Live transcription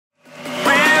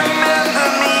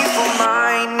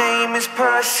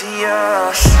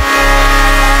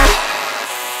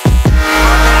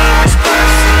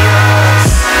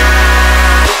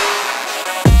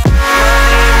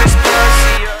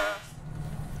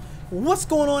What's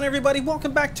going on, everybody?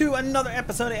 Welcome back to another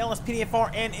episode of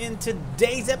LSPDFR, and in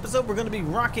today's episode we're going to be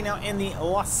rocking out in the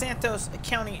Los Santos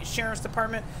County Sheriff's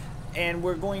Department, and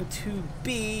we're going to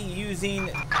be using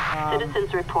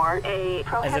citizens report a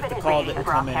as if the call didn't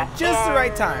come in at just the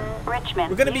right time. Richmond.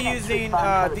 We're going to be using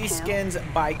these skins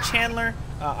by Chandler.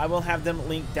 I will have them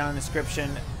linked down in the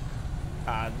description.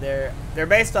 They're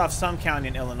based off some county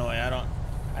in Illinois.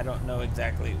 I don't know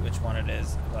exactly which one it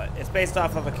is, but it's based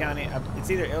off of a county. It's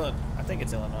either I think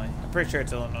it's Illinois. I'm pretty sure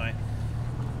it's Illinois.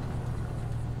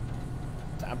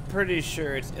 I'm pretty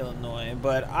sure it's Illinois,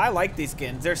 but I like these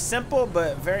skins. They're simple,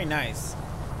 but very nice.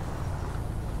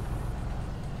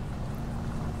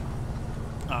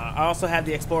 I also have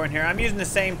the Explorer in here. I'm using the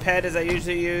same pet as I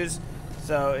usually use,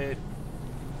 so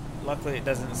luckily it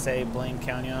doesn't say Blaine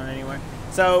County on it anywhere.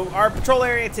 So our patrol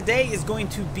area today is going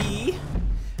to be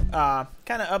kind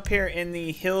of up here in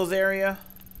the hills area,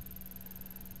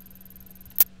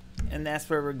 and that's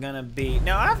where we're gonna be.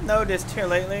 Now I've noticed here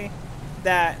lately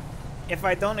that if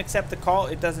I don't accept the call,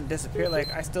 it doesn't disappear.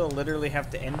 Like, I still literally have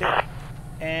to end it,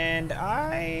 and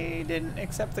I didn't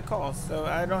accept the call, so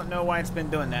I don't know why it's been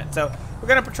doing that. So we're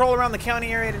gonna patrol around the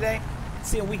county area today,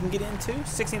 see what we can get into.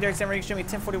 1637 radio, show me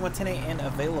 1041 10A and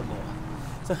available.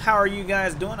 So how are you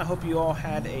guys doing? I hope you all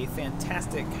had a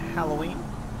fantastic Halloween,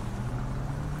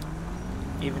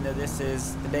 even though this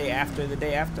is the day after the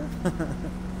day after.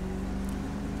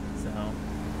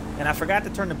 And I forgot to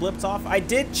turn the blips off. I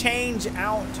did change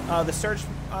out the search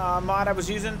mod I was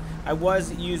using. I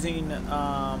was using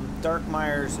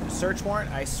Darkmeyer's search warrant.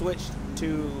 I switched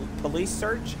to police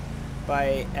search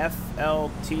by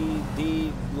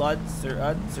FLTD LUDS or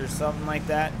UDS or something like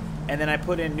that. And then I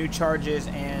put in new charges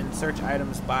and search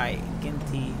items by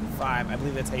GTAV. I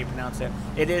believe that's how you pronounce it.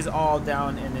 It is all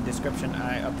down in the description.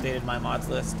 I updated my mods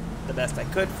list the best I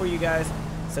could for you guys.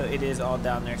 So it is all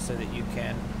down there so that you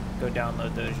can go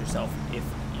download those yourself if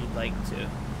you'd like to.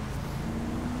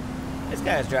 This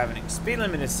guy is driving. Speed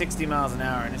limit is 60 miles an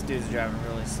hour, and this dude's driving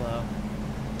really slow.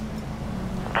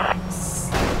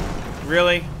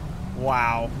 Really?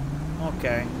 Wow.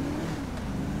 Okay.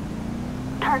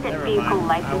 Target vehicle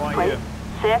license plate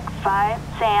 65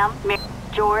 Sam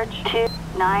George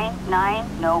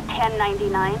 299 no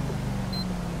 1099.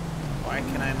 Why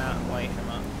can I not light him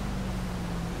up?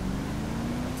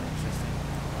 That's interesting.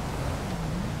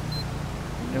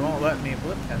 It won't let me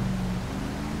blip him.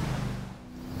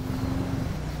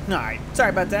 Alright,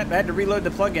 sorry about that. I had to reload the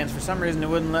plugins. For some reason it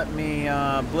wouldn't let me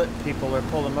blip people or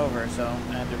pull them over, so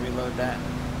I had to reload that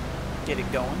and get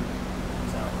it going.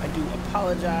 So I do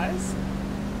apologize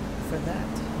for that.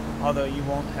 Although you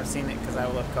won't have seen it because I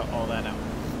will have cut all that out.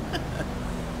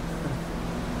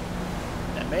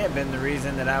 That may have been the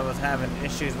reason that I was having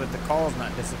issues with the calls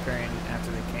not disappearing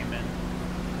after they came in.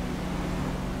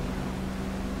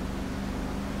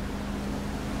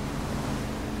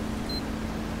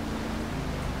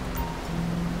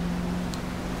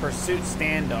 Pursuit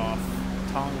standoff,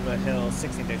 Tonga Hill,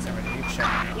 1637. You can show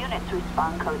me. Units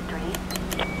respond code 3.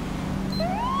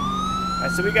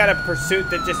 Alright, so we got a pursuit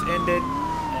that just ended,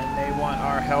 and they want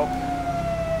our help.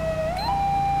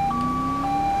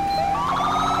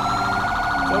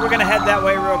 So we're gonna head that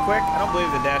way real quick. I don't believe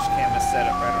the dash cam is set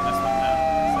up right on this one now.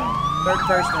 So third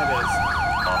person it is.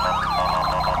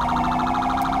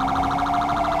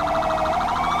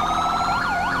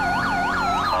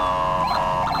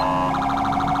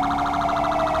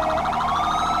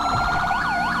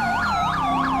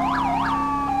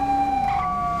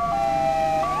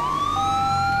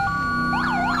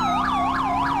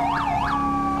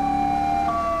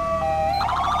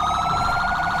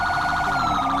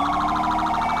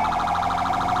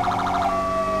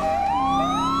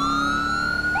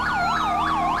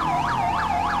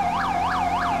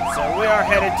 We are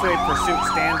headed to a pursuit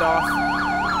standoff.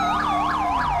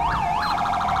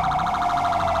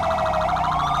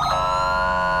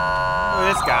 Look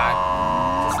at this guy.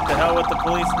 Just the hell with the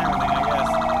police and everything, I guess.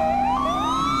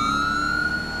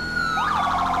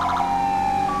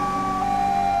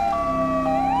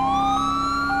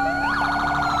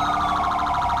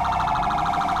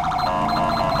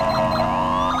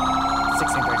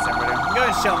 Go ahead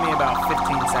and show me about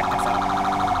 15 seconds out.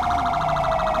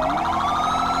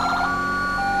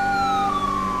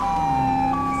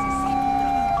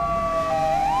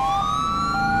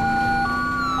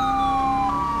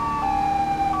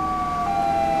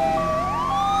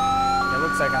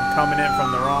 Like I'm coming in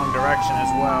from the wrong direction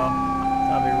as well.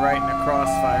 So I'll be right in the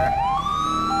crossfire.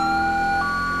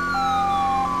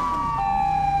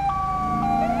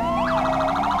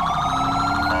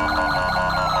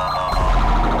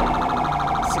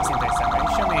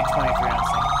 Show me 23 on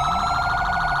scene.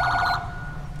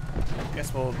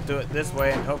 guess we'll do it this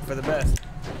way and hope for the best.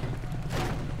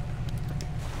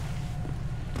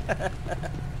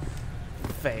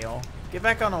 Fail. Get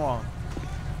back on the wall.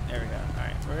 There we go.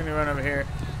 Alright, so we're gonna run over here,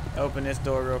 open this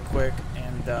door real quick,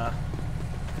 and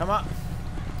come on.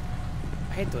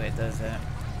 I hate the way it does that.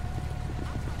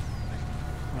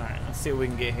 Alright, let's see what we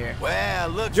can get here. Well,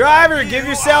 look. Driver, like give you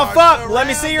yourself are up. Let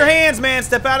me see your hands, man.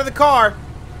 Step out of the car.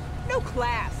 No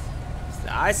class.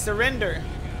 I surrender.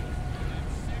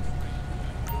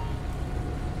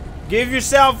 Give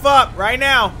yourself up right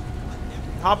now.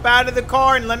 Hop out of the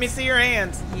car and let me see your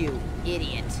hands. You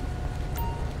idiot.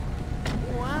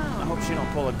 Wow. I hope she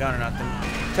don't pull a gun or nothing.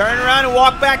 Turn around and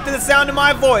walk back to the sound of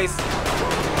my voice.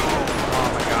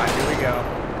 Oh my God, here we go.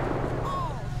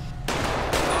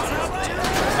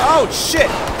 Oh shit.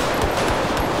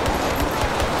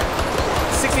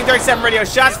 1637 radio.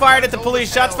 Shots fired at the police.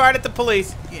 Shots fired at the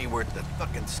police. You ain't worth the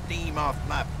fucking steam off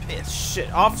my piss.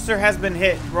 Shit. Officer has been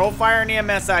hit. Roll fire and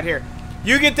EMS out here.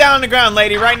 You get down on the ground,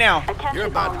 lady, right now. You're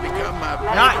about to become my...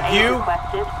 Not you.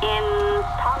 In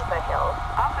Tonga Hills,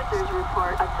 officers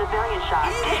report a civilian shot.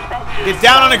 Get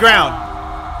down on the ground.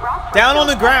 Down on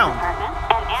the ground.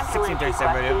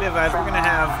 1637 radio. Be advised, we're gonna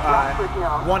have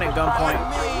one at gunpoint.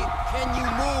 Can you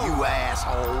move, you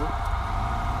asshole?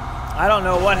 I don't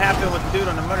know what happened with the dude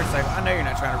on the motorcycle. I know you're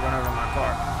not trying to run over my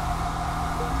car.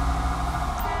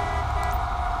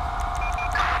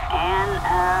 And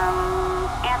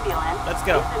ambulance. Let's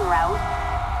go. Is en route.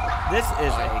 This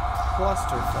is a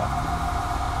clusterfuck.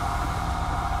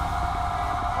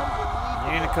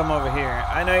 You're gonna come over here.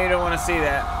 I know you don't want to see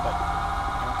that, but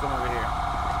you're gonna come over here.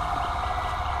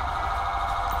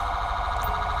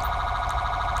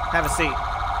 Have a seat.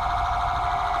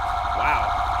 Wow.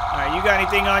 Alright, you got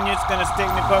anything on you? It's gonna stick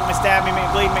me, poke me, stab me, make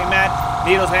me bleed, make me mad?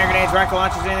 Needles, hand grenades, rocket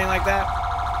launchers, anything like that?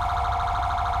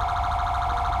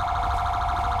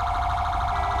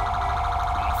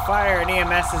 Fire and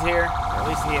EMS is here. Or at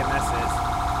least EMS is.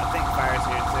 I think fire's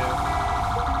here too.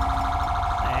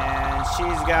 And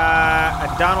she's got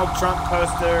a Donald Trump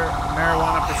poster,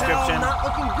 marijuana prescription, Not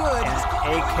looking good. and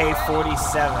an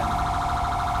AK-47.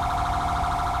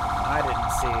 I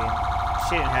didn't see.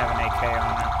 She didn't have an AK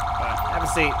on her. But have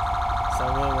a seat. So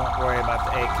we won't worry about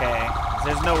the AK.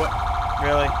 There's no way.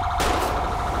 Really?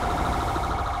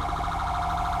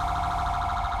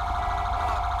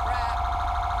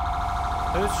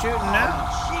 Who's shooting now?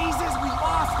 Jesus, we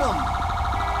lost them.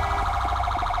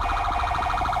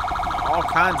 All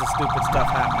kinds of stupid stuff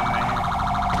happening right here.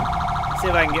 Let's see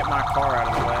if I can get my car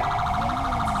out of the way.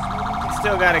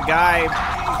 Still got a guy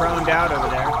proned out over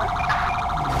there.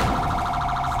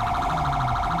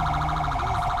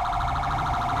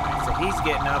 Alright, so he's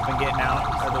getting up and getting out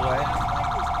of the way.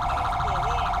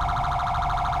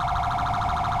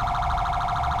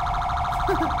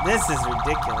 This is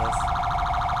ridiculous.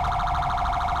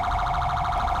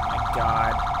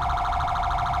 God.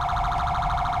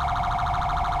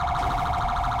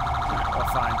 Alright, well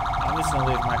fine. I'm just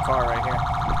gonna leave my car right here.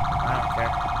 I don't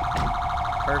care.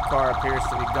 Her car appears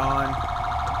to be gone.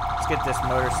 Let's get this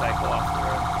motorcycle off the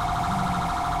road.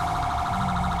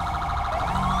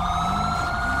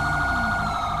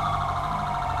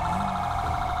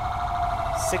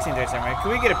 $16.37.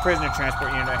 Can we get a prisoner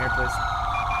transport unit out here, please?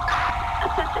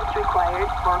 Assistance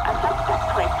required for a suspect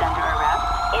placed under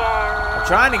arrest. I'm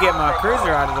trying to get my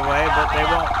cruiser out of the way, but they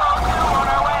won't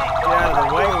get out of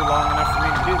the way long enough for me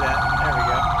to do that. There we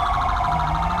go.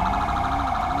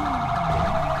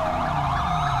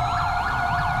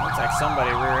 Looks like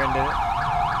somebody rear-ended it.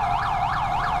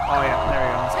 Oh yeah, there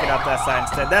we go. Let's get out that side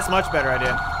instead. That's a much better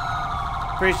idea.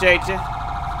 Appreciate you.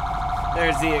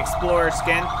 There's the Explorer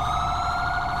skin.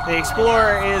 The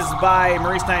Explorer is by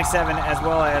Maurice 97 as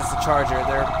well as the Charger.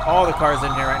 All the cars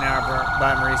in here right now are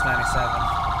by Maurice 97.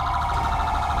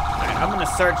 Alright, I'm going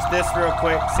to search this real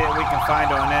quick, see what we can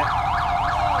find on it.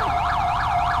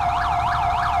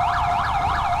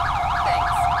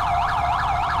 Thanks.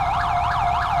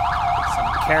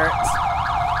 Some carrots.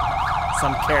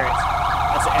 Some carrots.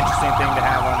 That's an interesting thing to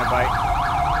have on a bike.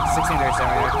 1637.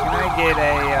 Can I get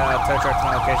a tow truck to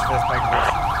my location for this bike, please?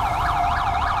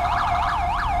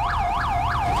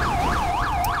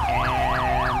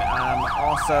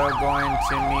 Also going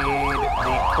to need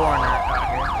the coroner out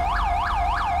here.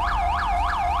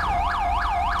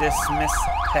 Dismiss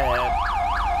head.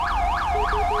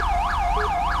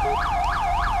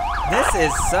 This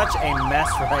is such a mess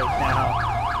right now.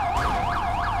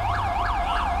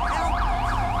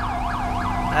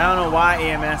 I don't know why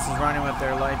EMS is running with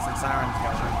their lights and sirens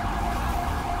going.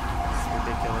 It's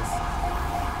ridiculous.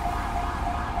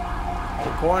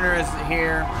 The coroner is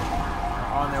here.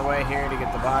 They're on their way here to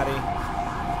get the body.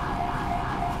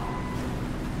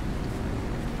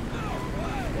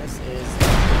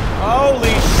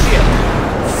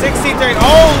 cemetery.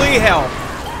 Holy hell.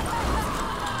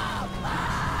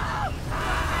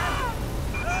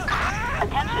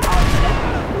 Attention all units.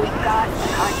 We've got a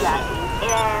carjacking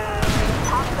in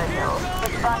top of the hill.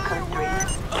 Respond code 3.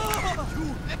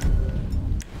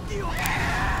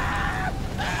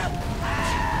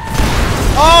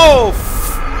 Oh!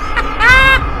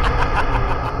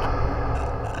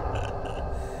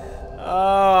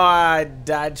 Oh, I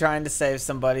died trying to save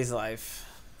somebody's life.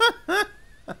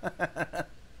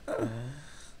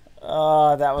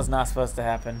 Oh, that was not supposed to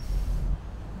happen.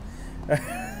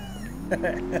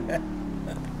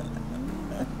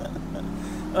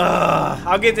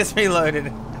 I'll get this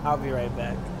reloaded. I'll be right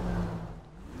back.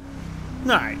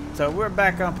 Alright, so we're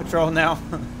back on patrol now.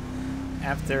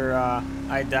 After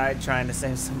I died trying to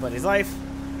save somebody's life.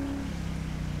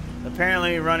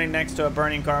 Apparently running next to a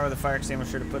burning car with a fire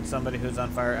extinguisher to put somebody who's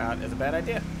on fire out is a bad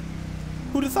idea.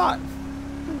 Who'd have thought?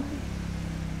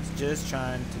 It's just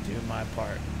trying to do my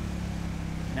part.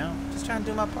 You know, just trying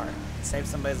to do my part. Save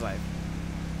somebody's life.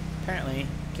 Apparently,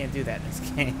 can't do that in this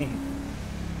game.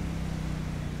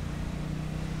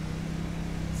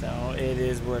 So, it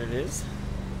is what it is.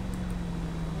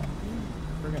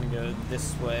 We're gonna go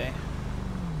this way.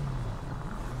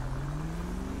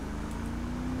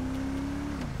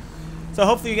 So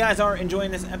hopefully you guys are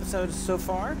enjoying this episode so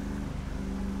far.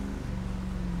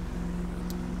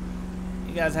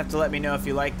 You guys have to let me know if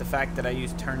you like the fact that I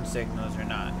use turn signals or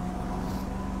not.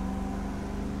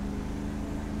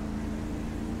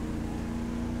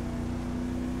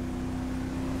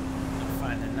 I'm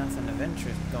finding nothing of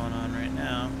interest going on right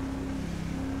now.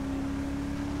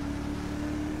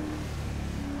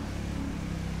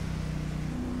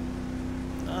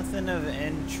 Nothing of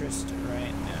interest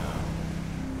right now.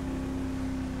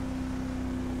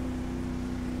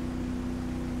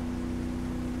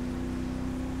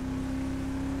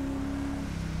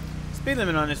 Speed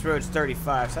limit on this road is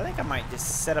 35, so I think I might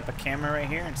just set up a camera right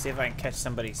here and see if I can catch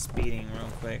somebody speeding real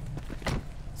quick.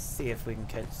 See if we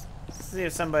can see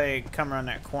if somebody come around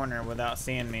that corner without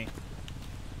seeing me,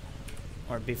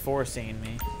 or before seeing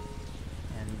me,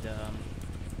 and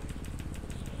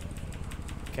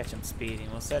catch them speeding.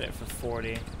 We'll set it for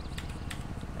 40.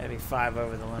 That'd be 5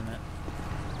 over the limit.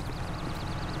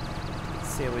 Let's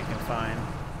see what we can find.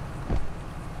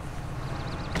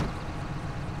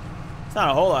 It's not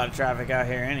a whole lot of traffic out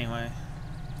here anyway.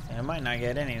 So I might not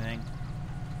get anything.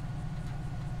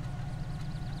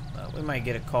 But we might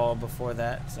get a call before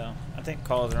that, so I think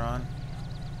calls are on.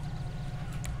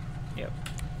 Yep.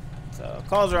 So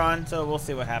calls are on, so we'll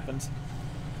see what happens.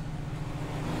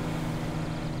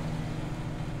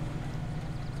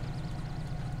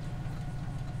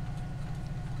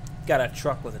 Got a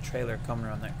truck with a trailer coming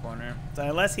around that corner. So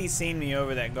unless he's seen me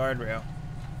over that guardrail,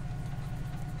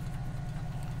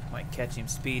 might catch him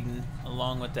speeding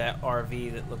along with that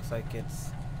RV that looks like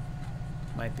it's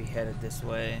might be headed this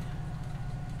way.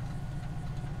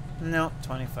 Nope,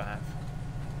 25.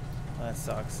 Well, that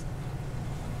sucks.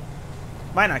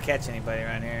 Might not catch anybody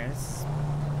around here. It's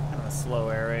kind of a slow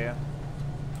area.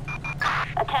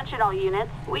 Attention all units.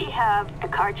 We have a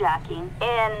carjacking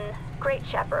in Great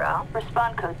Chaparral.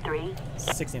 Respond code 3.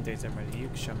 1637, you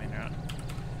can show me around.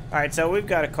 Alright, so we've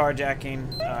got a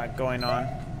carjacking going on.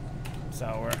 So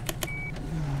we're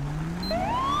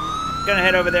gonna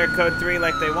head over there, code 3,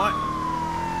 like they want.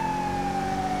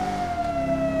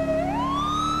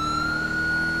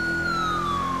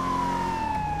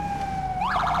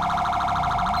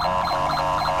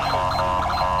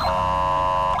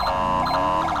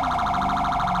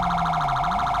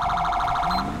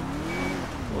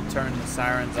 We'll turn the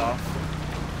sirens off.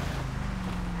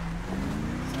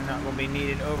 They're not gonna be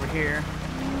needed over here.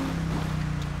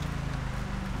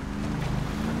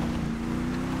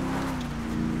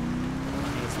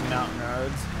 Mountain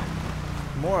roads.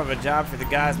 More of a job for the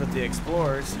guys with the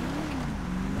Explorers.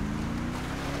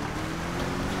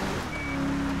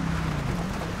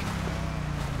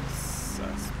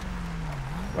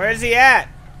 Where is he at?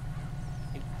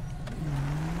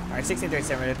 Alright,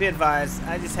 1637. Be advised,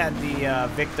 I just had the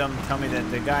victim tell me that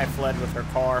the guy fled with her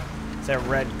car. It's a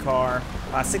red car.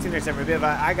 1637. Be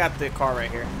advised, I got the car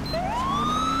right here.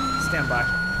 Stand by.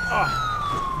 Oh.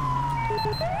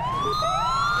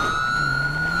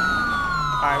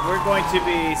 Alright, we're going to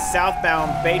be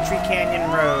southbound Baytree Canyon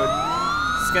Road.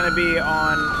 It's going to be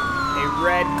on a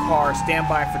red car. Stand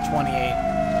by for 28.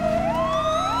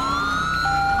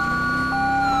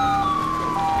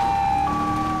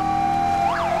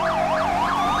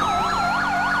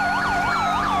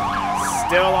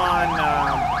 Still on,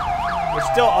 we're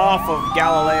still off of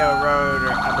Galileo Road,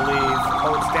 I believe.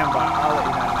 Hold stand by. I'll let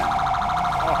you know that.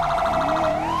 Oh.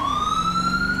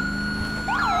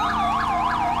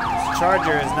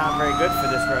 Charger is not very good for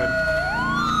this road.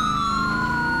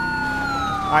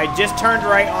 I just turned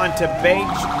right onto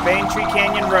Baintree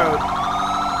Canyon Road.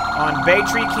 On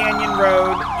Baytree Canyon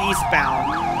Road, eastbound.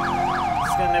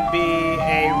 It's gonna be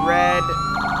a red.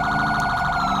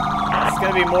 It's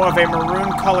gonna be more of a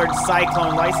maroon-colored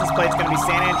Cyclone. License plate's gonna be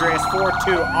San Andreas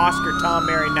 42 Oscar Tom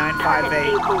Mary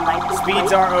 958.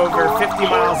 Speeds are over 50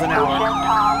 miles an hour.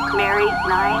 Tom Mary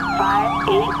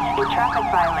 958, a traffic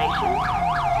violation.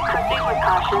 Proceed with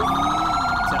caution.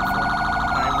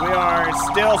 Alright, we are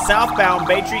still southbound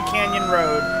Baytree Canyon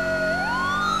Road.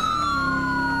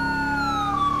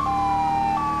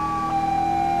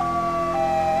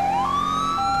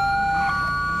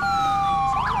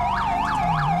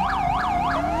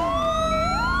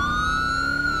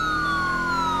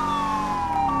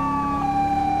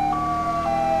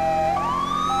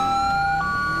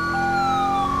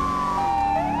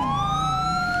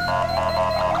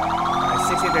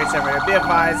 Be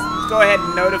advised, let's go ahead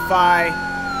and notify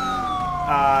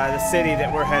the city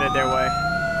that we're headed their way.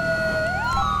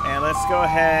 And let's go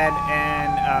ahead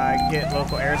and get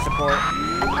local air support.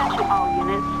 Attention all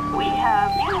units. We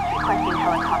have units requesting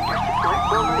helicopter support.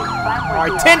 Over 5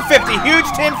 Alright, 1050, huge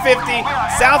 1050,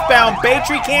 southbound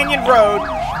Baytree Canyon Road.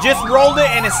 Just rolled it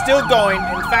and it's still going.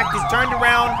 In fact, he's turned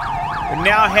around. We're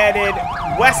now headed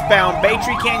westbound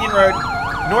Baytree Canyon Road,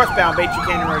 northbound Baytree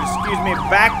Canyon Road, excuse me,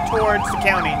 back towards the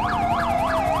county.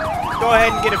 Go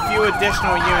ahead and get a few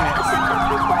additional units. assistance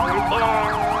required in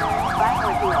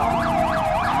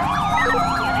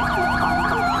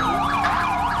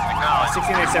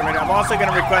 1687 right now. I'm also going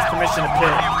to request permission to pit.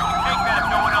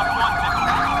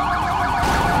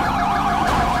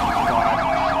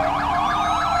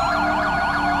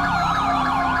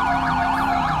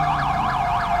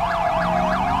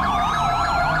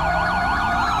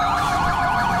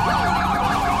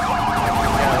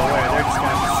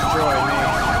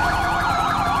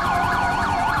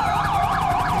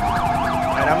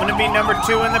 Number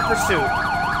 2 in the pursuit.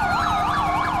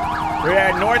 We're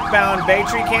at northbound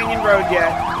Baytree Canyon Road yet.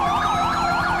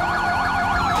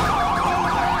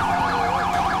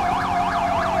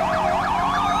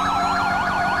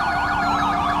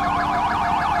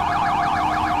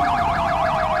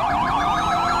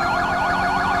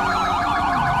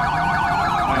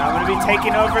 Alright, I'm going to be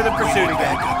taking over the pursuit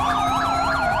again.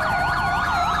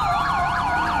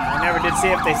 I never did see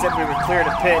if they said we were clear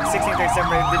to pit. 1637,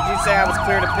 did you say I was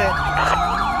clear to pit?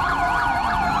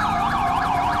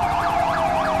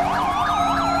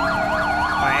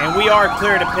 And we are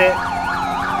clear to pit.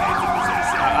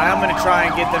 I'm going to try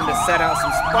and get them to set out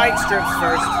some spike strips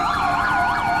first.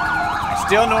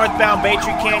 Still northbound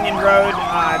Baytree Canyon Road.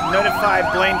 Notified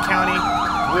Blaine County.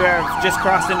 We have just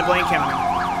crossed into Blaine County.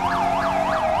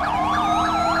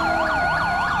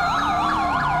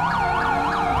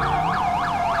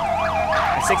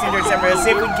 1637. Let's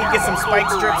see if we can get some spike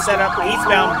strips set up.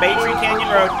 Eastbound Baytree Canyon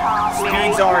Road.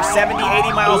 Speeds are 70,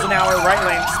 80 miles an hour. Right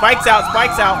lane. Spikes out.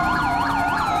 Spikes out.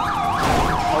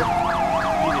 Oh,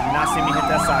 you did not see me hit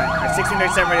that sign. All right,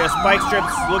 1637 radio. Spike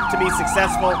strips look to be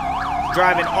successful.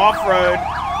 Driving off-road.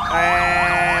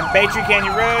 And Baytree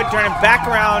Canyon Road. Turning back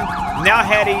around. Now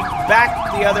heading back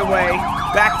the other way.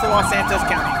 Back to Los Santos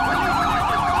County.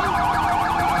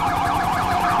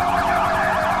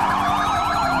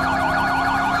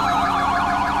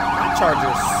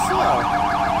 Charger slow.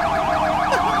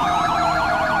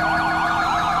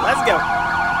 Let's go.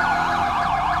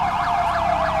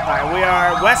 Alright, we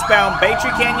are westbound Baytree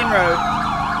Canyon Road.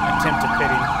 Attempt to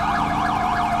pitting.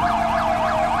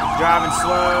 Driving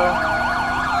slow.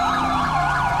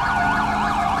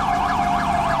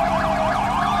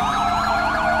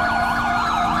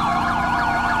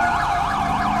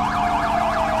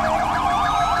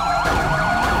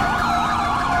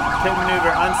 Pit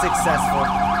maneuver unsuccessful.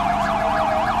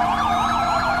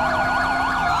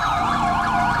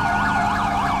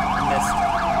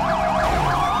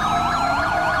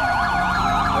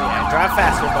 Drive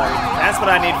faster, buddy. That's what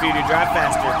I need for you to drive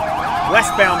faster.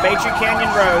 Westbound Baytree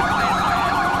Canyon Road.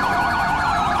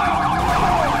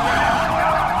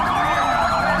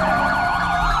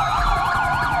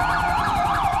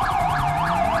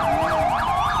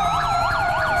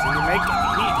 So you make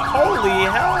heat. Holy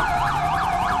hell.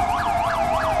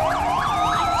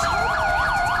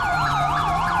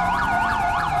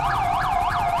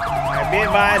 Alright, be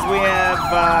advised we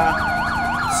have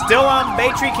still on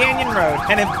Baytree Canyon Road,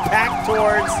 heading back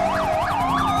towards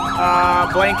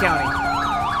Blaine County.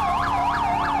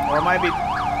 Or it might be, I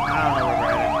don't know where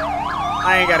we're headed.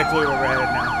 I ain't got a clue where we're headed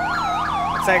now.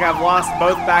 Looks like I've lost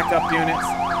both backup units.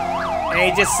 And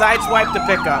he just sideswiped the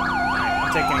pickup.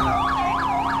 I'm taking him out.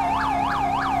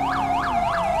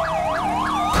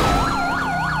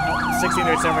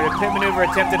 1637 radio. Pit maneuver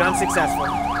attempted unsuccessful.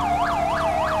 They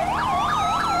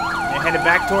headed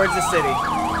back towards the city.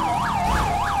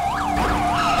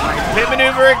 Alright, pit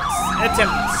maneuver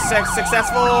attempt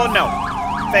successful? No.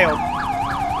 Failed.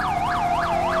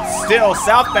 Still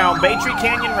southbound Bay Tree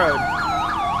Canyon Road.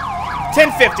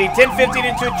 1050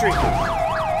 into a tree.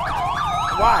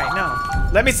 Why? No.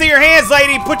 Let me see your hands,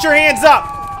 lady. Put your hands up.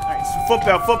 Alright,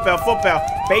 footbell.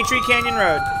 Bay Tree Canyon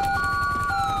Road.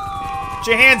 Put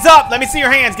your hands up. Let me see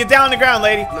your hands. Get down on the ground,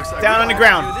 lady. Looks like Down on the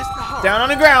ground. Down on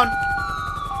the ground.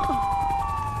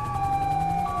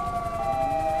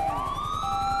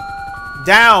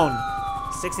 Down.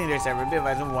 1637. Be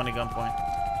advised, one at gunpoint.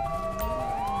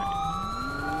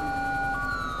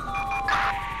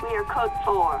 We are code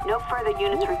 4. No further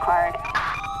units required.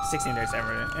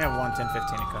 1637. Yeah,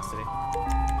 11015 in custody.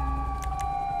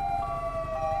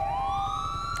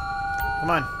 Come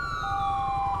on.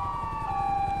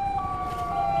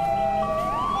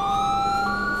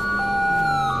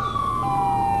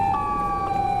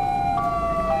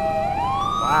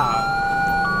 Wow.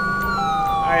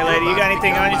 Alright, lady, you got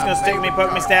anything on you? Just gonna stick me,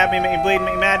 poke me, stab me, make me bleed,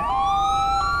 make me mad?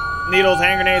 Needles,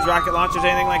 hand grenades, rocket launchers,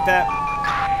 anything like that?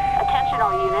 Attention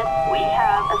all units. We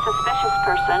have a suspicious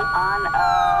person on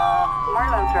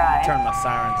Merlot Drive. Turn my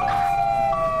sirens off.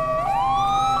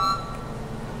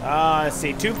 Let's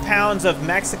see. 2 pounds of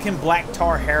Mexican black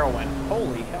tar heroin.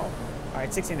 Holy hell.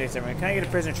 Alright, 1637. Can I get a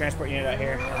prisoner transport unit out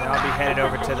here? And then I'll be headed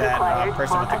over to that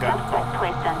person with the gun.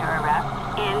 Placed under arrest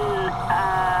in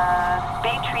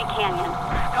Bay Tree Canyon.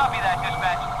 Copy that,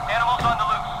 dispatch. Animals on the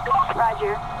loose.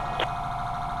 Roger.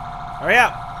 Hurry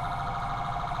up.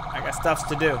 I got stuffs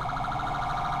to do.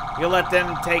 You'll let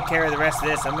them take care of the rest of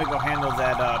this. I'm gonna go handle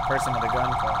that person with the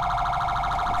gun call.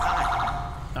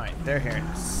 Alright, they're here.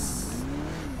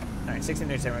 Alright,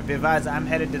 1637. Be advised, I'm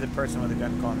headed to the person with the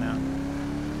gun call now.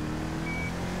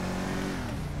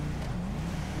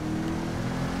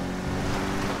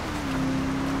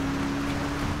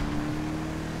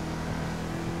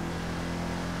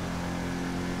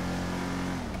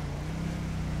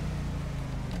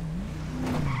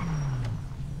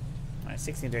 Alright,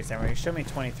 1637. Show me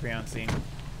 23 on scene.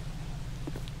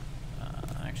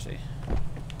 Actually.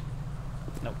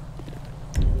 Nope.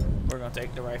 We're gonna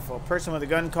take the rifle. Person with a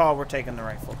gun call, we're taking the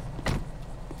rifle.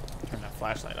 Turn that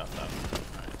flashlight off though.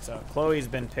 Alright, so Chloe's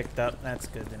been picked up. That's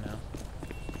good to know.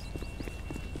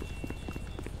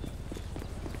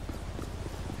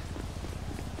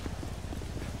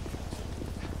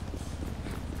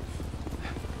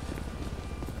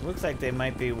 Looks like they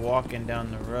might be walking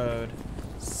down the road.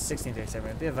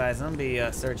 1637. Be advised, I'm gonna be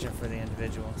searching for the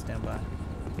individual. Stand by.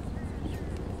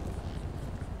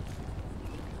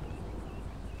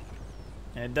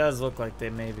 And it does look like they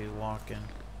may be walking.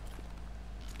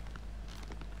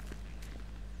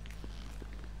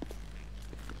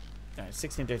 Alright,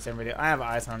 1637 radio. I have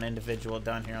eyes on an individual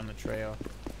down here on the trail.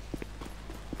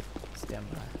 Stand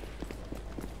by.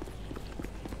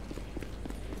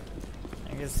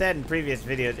 Like I said in previous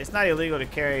videos, it's not illegal to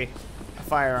carry a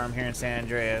firearm here in San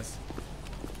Andreas.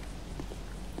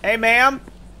 Hey, ma'am.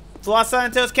 It's Los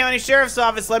Santos County Sheriff's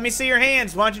Office. Let me see your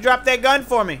hands. Why don't you drop that gun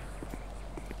for me?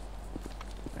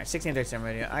 1637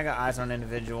 radio. I got eyes on an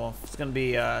individual. It's gonna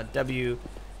be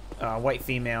white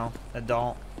female,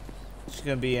 adult. She's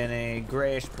gonna be in a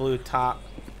grayish blue top,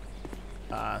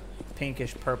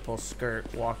 pinkish purple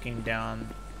skirt, walking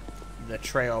down the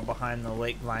trail behind the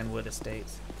Lake Vinewood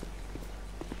Estates.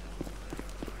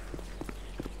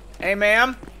 Hey,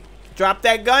 ma'am, drop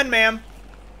that gun, ma'am.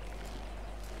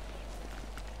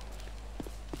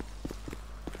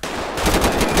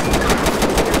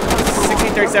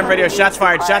 1637 radio. Shots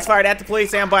fired. Shots fired at the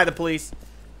police and by the police.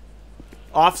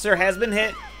 Officer has been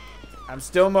hit. I'm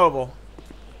still mobile.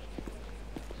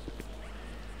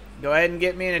 Go ahead and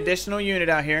get me an additional unit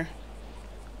out here.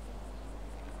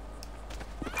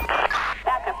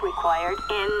 Backup required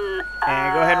in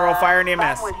And go ahead and roll fire in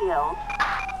EMS. Vinewood Hills.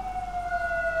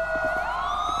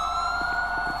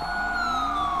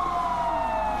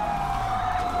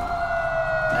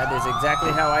 That is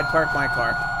exactly how I'd park my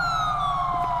car.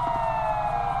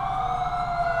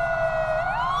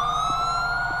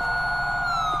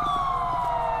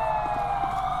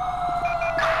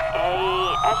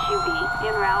 SUV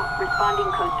en route,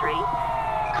 responding code 3.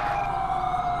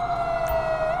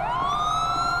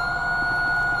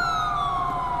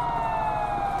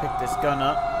 Pick this gun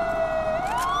up.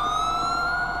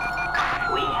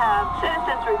 We have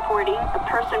citizens reporting a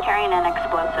person carrying an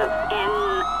explosive in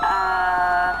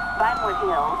Vinewood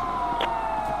Hills.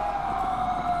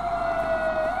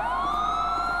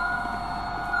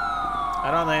 I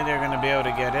don't think they're going to be able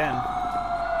to get in.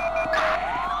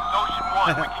 Ocean 1,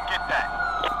 one. We can get that.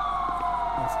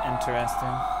 That's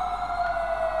interesting.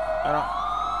 I don't...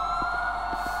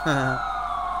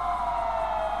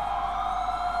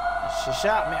 She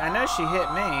shot me. I know she hit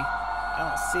me. I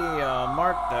don't see a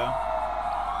mark, though.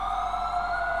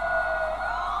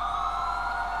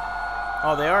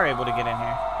 Oh, they are able to get in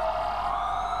here.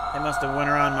 They must have went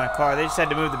around my car. They just had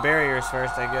to move the barriers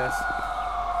first, I guess.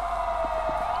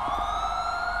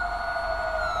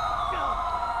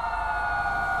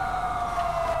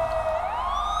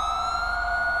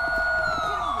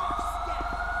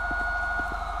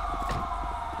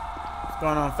 What's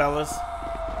going on, fellas?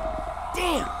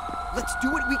 Damn! Let's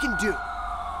do what we can do.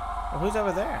 Well, who's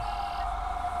over there?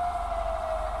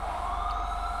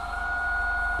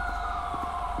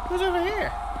 Who's over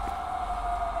here?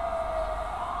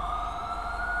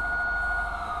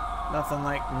 Nothing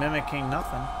like mimicking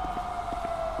nothing.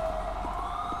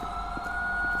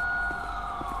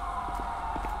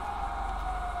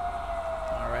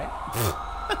 Alright.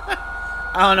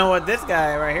 I don't know what this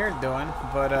guy right here is doing,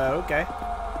 but okay.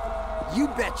 You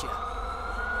betcha.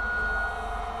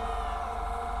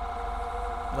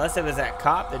 Unless it was that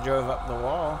cop that drove up the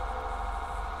wall.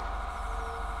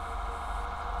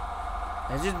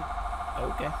 It's just...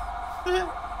 okay.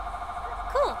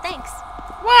 Cool, thanks.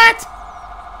 What?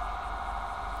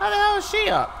 How the hell is she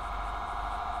up?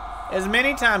 As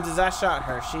many times as I shot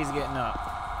her, she's getting up.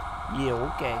 Yeah,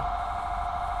 okay.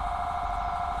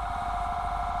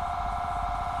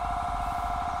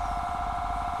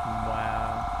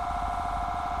 Wow.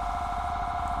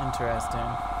 Interesting.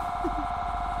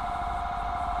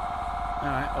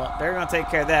 Alright, well, they're going to take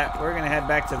care of that. We're going to head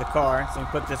back to the car so we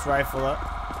can put this rifle up.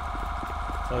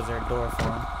 Close their door for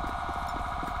them.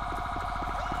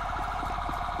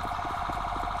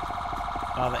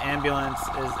 While the ambulance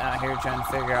is out here trying to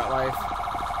figure out life.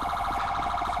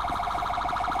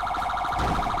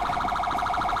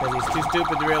 Because he's too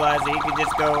stupid to realize that he could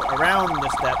just go around the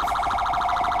steps.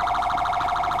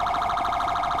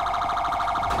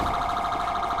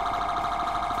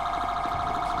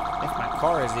 If my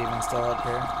car is even still up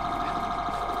here.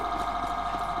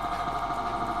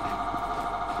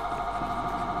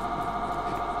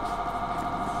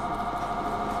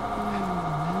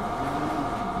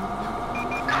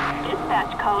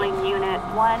 Dispatch calling Unit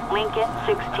 1, Lincoln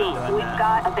 16. We've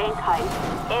got a bank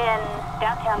heist in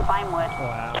downtown Vinewood.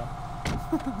 Wow.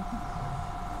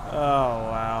 Oh,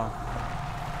 wow.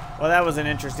 Well, that was an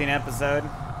interesting episode.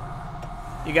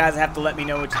 You guys have to let me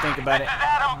know what you think about it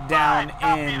down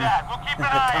in the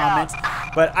comments.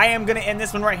 But I am going to end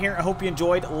this one right here. I hope you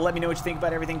enjoyed. Let me know what you think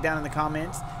about everything down in the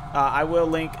comments. I will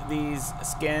link these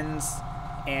skins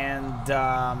and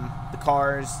the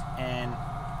cars and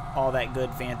all that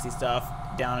good fancy stuff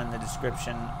down in the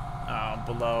description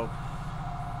below.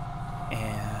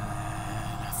 And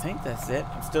I think that's it.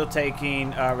 I'm still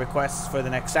taking requests for the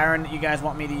next siren that you guys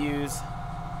want me to use.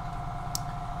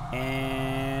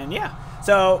 And yeah,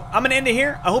 so I'm gonna end it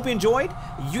here. I hope you enjoyed.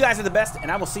 You guys are the best, and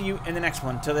I will see you in the next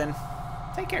one. Till then,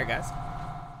 take care, guys.